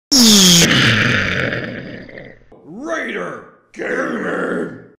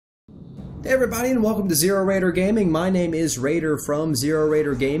Gaming! Hey everybody, and welcome to XeroRaider Gaming. My name is Raider from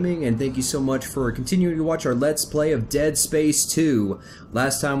XeroRaider Gaming, and thank you so much for continuing to watch our Let's Play of Dead Space 2.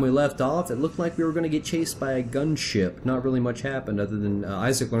 Last time we left off, it looked like we were going to get chased by a gunship. Not really much happened other than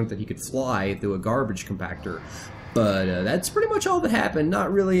Isaac learned that he could fly through a garbage compactor. But that's pretty much all that happened.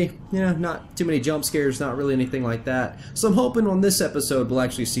 Not really, not too many jump scares, not really anything like that. So I'm hoping on this episode we'll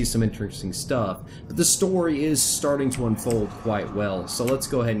actually see some interesting stuff. But the story is starting to unfold quite well. So let's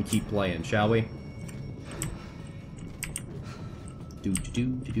go ahead and keep playing, shall we?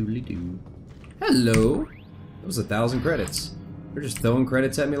 Hello. That was 1,000 credits. They're just throwing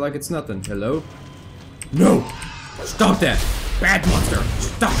credits at me like it's nothing. Hello? No! Stop that! Bad monster!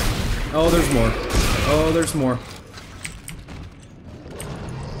 Stop it! Oh, there's more. Oh, there's more.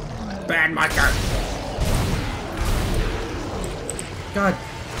 Bad monster! God.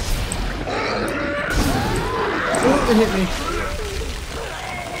 Oh, it hit me.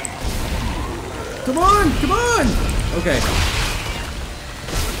 Come on! Come on! Okay.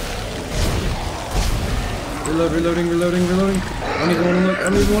 Reload, reloading, reloading, reloading. I don't even want to look. I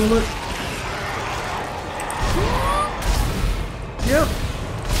don't even want to look. Yep.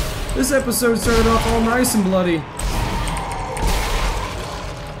 This episode started off all nice and bloody.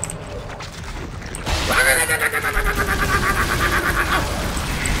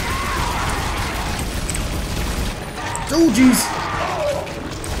 Oh, jeez.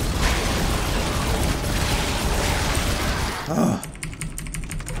 Ah.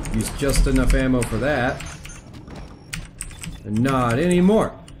 Used just enough ammo for that. And not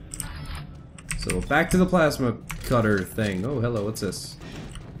anymore. So back to the plasma cutter thing. Oh, hello, what's this?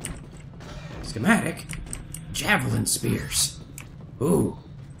 Schematic? Javelin spears. Ooh.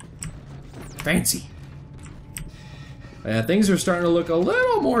 Fancy. Yeah, things are starting to look a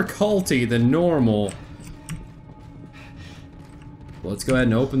little more culty than normal. Let's go ahead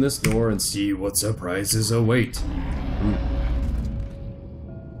and open this door and see what surprises await. Ooh.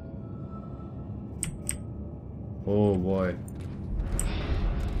 Oh boy.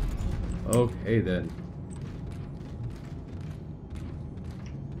 Okay then.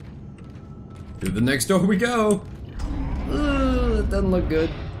 Through the next door we go! That doesn't look good.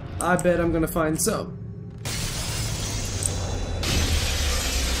 I bet I'm gonna find some.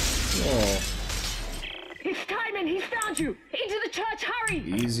 Oh. It's Timon! He's found you! Into the church, hurry!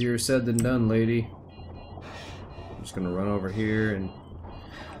 Easier said than done, lady. I'm just gonna run over here and...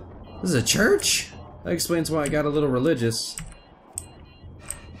 This is a church? That explains why I got a little religious.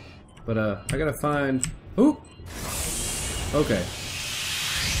 But, I gotta find... Ooh! Okay.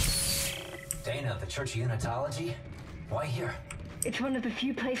 Dana, the Church of Unitology? Why here? It's one of the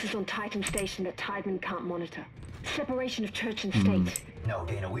few places on Titan Station that Timon can't monitor. Separation of church and state. No,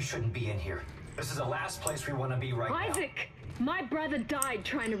 Dana, we shouldn't be in here. This is the last place we want to be right now. Isaac! My brother died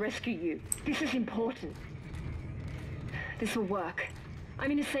trying to rescue you. This is important. This will work. I'm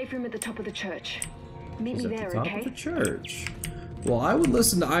in a safe room at the top of the church. Meet me there, top okay? Of the church. Well, I would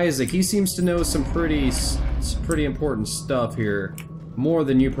listen to Isaac. He seems to know some pretty important stuff here. More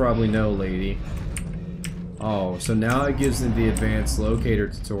than you probably know, lady. Oh, so now it gives them the advanced locator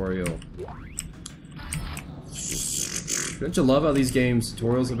tutorial. Don't you love how these games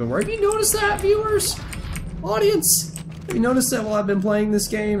tutorials have been working? Have you noticed that, viewers? Audience? Have you noticed that while I've been playing this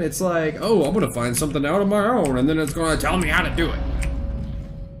game? It's like, oh, I'm gonna find something out of my own, and then it's gonna tell me how to do it.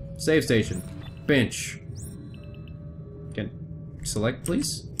 Save station. Bench. Can select,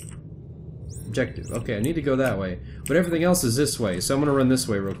 please? Objective. Okay, I need to go that way. But everything else is this way, so I'm gonna run this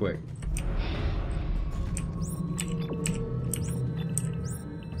way real quick.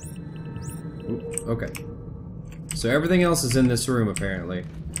 Ooh, okay. So everything else is in this room, apparently.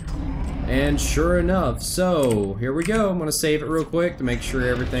 And sure enough, so here we go. I'm gonna save it real quick to make sure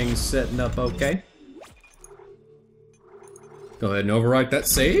everything's setting up okay. Go ahead and overwrite that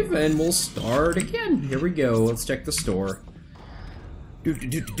save, and we'll start again. Here we go. Let's check the store.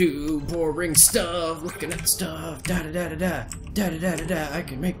 Boring stuff. Looking at stuff. Da da da da da. Da da da da da. I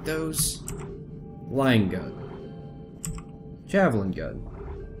can make those. Line gun. Javelin gun.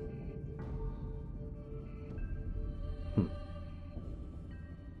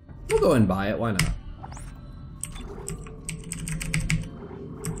 We'll go and buy it. Why not?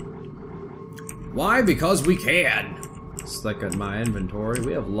 Why? Because we can. It's like in my inventory.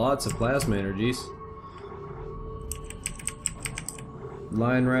 We have lots of plasma energies.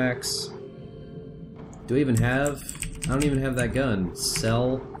 Line racks. Do we even have... I don't even have that gun.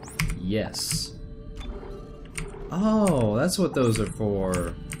 Sell? Yes. Oh, that's what those are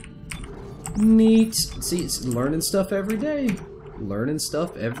for. Neat. See, learning stuff every day. Learning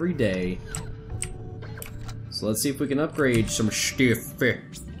stuff every day. So let's see if we can upgrade some stuff.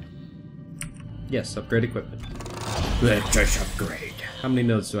 Yes, upgrade equipment. Let's just upgrade. How many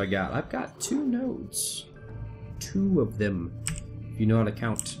nodes do I got? I've got 2 nodes. 2 of them. If you know how to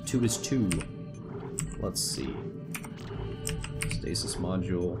count, 2 is 2. Let's see. Stasis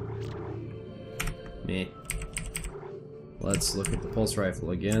module. Meh. Let's look at the pulse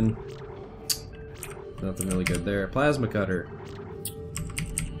rifle again. Nothing really good there. Plasma cutter.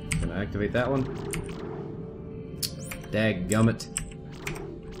 Gonna activate that one. Dadgummit.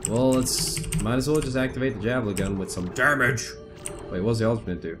 Well, might as well just activate the javelin gun with some damage. Wait, what's the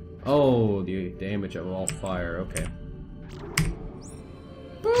ultimate do? Oh, the damage of all fire. Okay.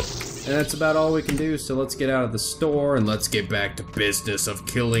 Boop. And that's about all we can do. So let's get out of the store and let's get back to business of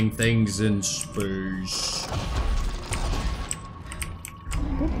killing things in space.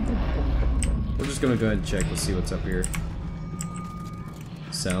 We're just gonna go ahead and check. Let's see what's up here.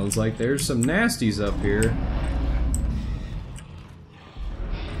 Sounds like there's some nasties up here.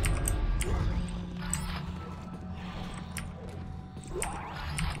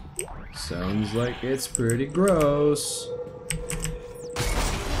 Sounds like it's pretty gross.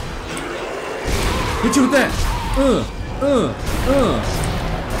 Hit you with that!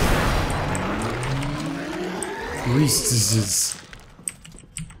 Priestesses.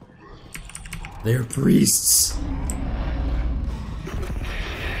 They're priests.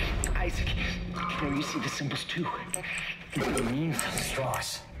 Isaac, you see the symbols too. What do it means?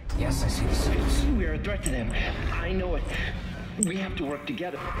 Straws. Yes, I see the symbols. We are a threat to them. I know it. We have to work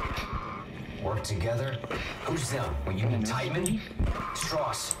together. Work together? Who's them? Well, you mean Titan?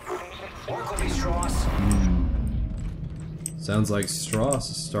 Strauss. Work with me, Strauss. Sounds like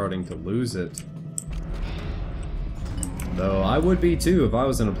Strauss is starting to lose it. Though I would be too if I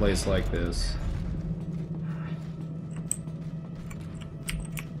was in a place like this.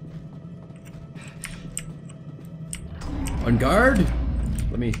 On guard?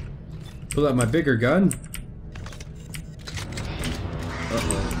 Let me pull out my bigger gun.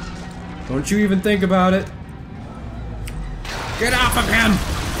 Uh-oh. Don't you even think about it. Get off of him!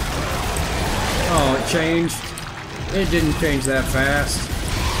 Oh, it changed. It didn't change that fast.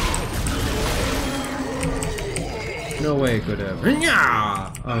 No way it could have. Oh,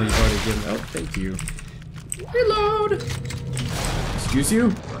 you've already given. Oh, thank you. Reload! Excuse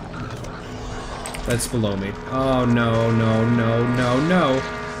you? That's below me. Oh, no, no, no, no, no.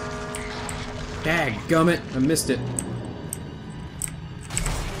 Dadgummit. I missed it.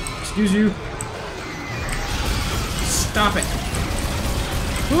 Excuse you. Stop it.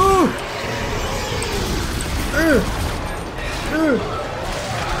 Woo!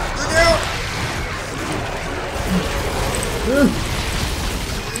 Look out!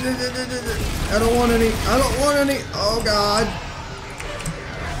 I don't want any. I don't want any. Oh God!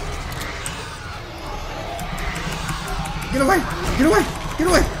 Get away! Get away! Get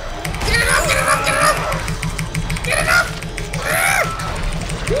away! Get it up! Get it up! Get it up! Get it up!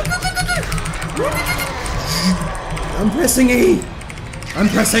 I'm pressing E! I'm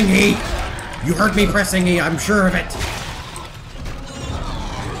pressing E! You heard me pressing E, I'm sure of it!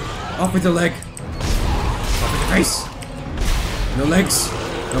 Off with the leg. Off with the face. No legs.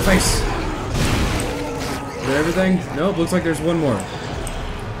 No face. Is that everything? Nope, looks like there's one more.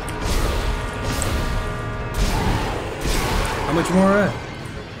 How much more?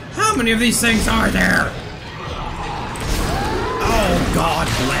 How many of these things are there? Oh, God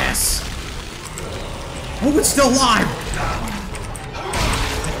bless. Oh, it's still alive.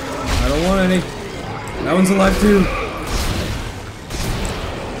 I don't want any. That one's alive too.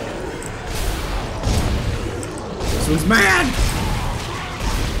 This one's mad.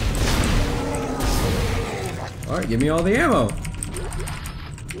 Alright, give me all the ammo.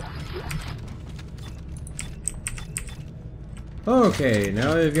 Okay,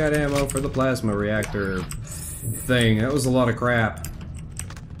 now we've got ammo for the plasma reactor thing. That was a lot of crap.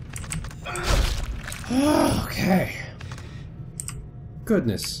 Okay.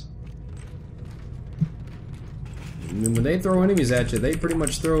 Goodness. And when they throw enemies at you, they pretty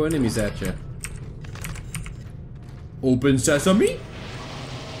much throw enemies at you. Open sesame?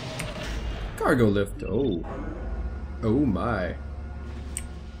 Cargo lift. Oh. Oh my.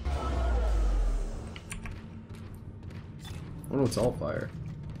 Oh, it's all fire.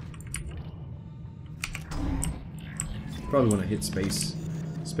 Probably when I hit space.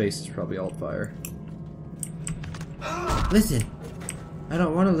 Space is probably all fire. Listen! I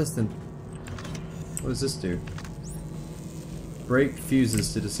don't want to listen. What does this do? Break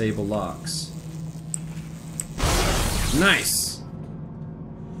fuses to disable locks. Nice!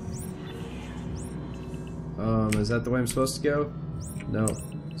 Is that the way I'm supposed to go? No.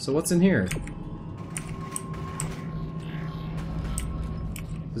 So what's in here?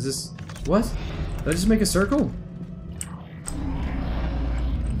 Is this... What? Did I just make a circle?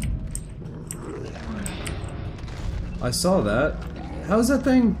 I saw that. How is that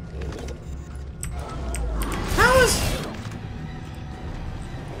thing... How is...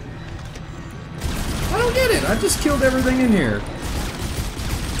 I don't get it. I just killed everything in here.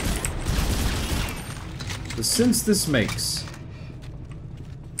 The sense this makes.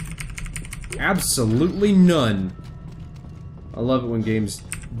 Absolutely none. I love it when games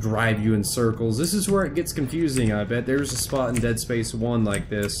drive you in circles. This is where it gets confusing, I bet. There's a spot in Dead Space 1 like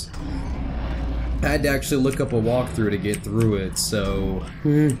this. I had to actually look up a walkthrough to get through it, so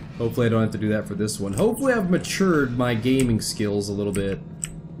hopefully I don't have to do that for this one. Hopefully I've matured my gaming skills a little bit.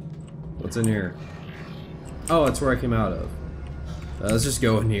 What's in here? Oh, that's where I came out of. Let's just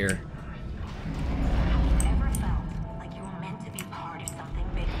go in here.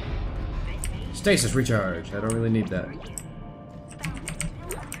 Stasis recharge. I don't really need that.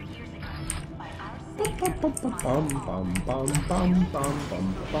 Hello,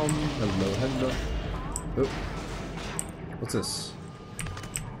 hello. Oh. What's this?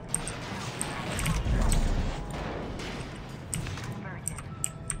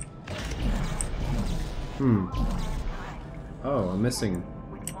 Oh, I'm missing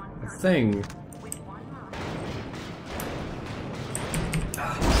a thing.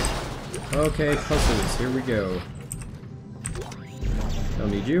 Okay, puzzles, here we go.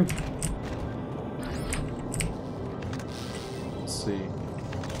 Don't need you. Let's see.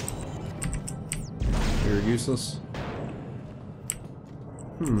 You're useless.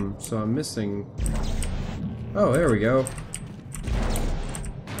 So I'm missing... Oh, there we go.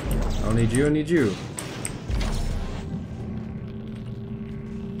 I don't need you, I need you.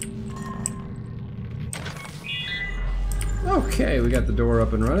 Okay, we got the door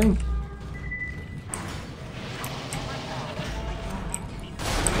up and running.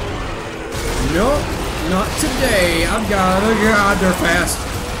 Nope, not today. I've got to get out there fast.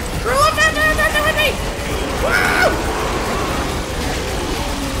 With me.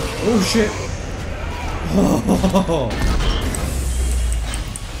 Oh shit. Oh.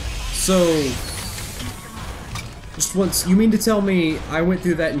 So, just once, you mean to tell me I went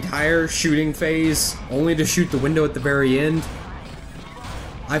through that entire shooting phase only to shoot the window at the very end?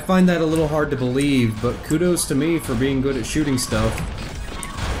 I find that a little hard to believe, but kudos to me for being good at shooting stuff.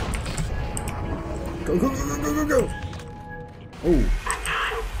 Go, go, go, go, go, go, go! Oh.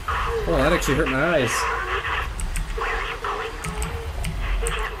 Oh, that actually hurt my eyes. Where are you going? You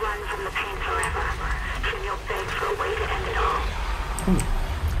can't run from the pain forever. Then you'll beg for a way to end it all.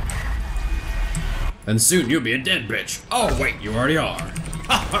 And soon you'll be a dead bitch. Oh, wait, you already are.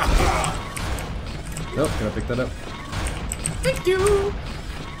 Ha ha ha! Oh, can I pick that up? Thank you!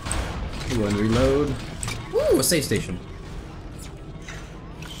 Ooh, and reload. Ooh, a save station.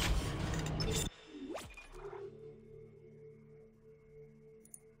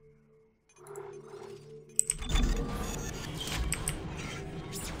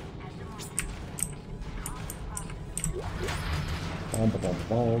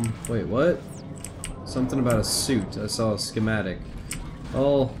 Wait, what? Something about a suit. I saw a schematic.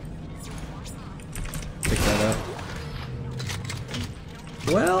 I'll pick that up.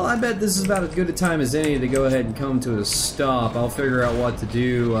 Well, I bet this is about as good a time as any to go ahead and come to a stop. I'll figure out what to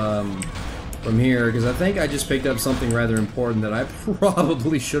do from here, because I think I just picked up something rather important that I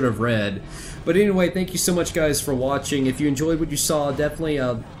probably should have read. But anyway, thank you so much, guys, for watching. If you enjoyed what you saw, definitely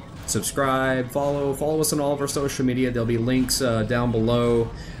subscribe, follow us on all of our social media. There'll be links down below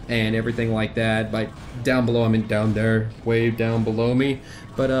and everything like that. By down below, I mean down there, way down below me.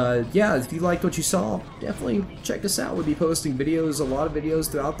 But yeah, if you liked what you saw, definitely check us out. We'll be posting videos, a lot of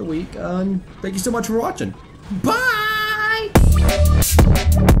videos throughout the week. Thank you so much for watching. Bye!